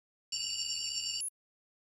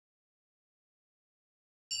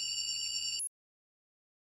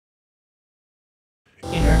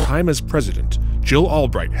time as president, Jill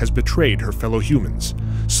Albright has betrayed her fellow humans,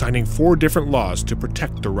 signing 4 different laws to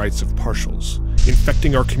protect the rights of partials,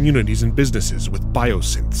 infecting our communities and businesses with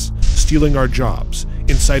biosynths, stealing our jobs,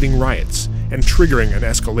 inciting riots, and triggering an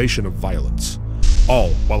escalation of violence, all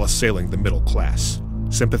while assailing the middle class.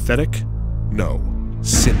 Sympathetic? No,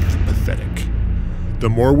 synth-pathetic. The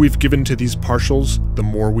more we've given to these partials, the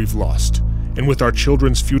more we've lost. And with our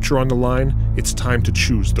children's future on the line, it's time to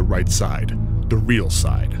choose the right side, the real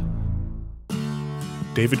side.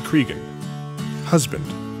 David Cregan, husband,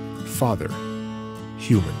 father,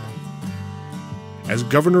 human. As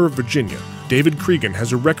governor of Virginia, David Cregan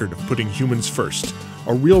has a record of putting humans first.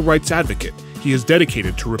 A real rights advocate, he is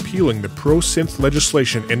dedicated to repealing the pro-synth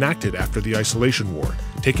legislation enacted after the Isolation War,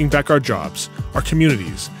 taking back our jobs, our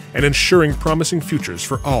communities, and ensuring promising futures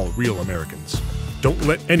for all real Americans. Don't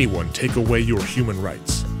let anyone take away your human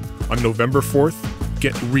rights. On November 4th,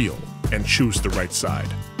 get real and choose the right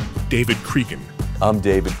side. David Cregan. I'm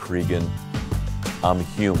David Cregan. I'm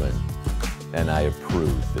human, and I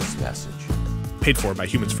approve this message. Paid for by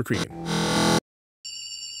Humans for Cregan.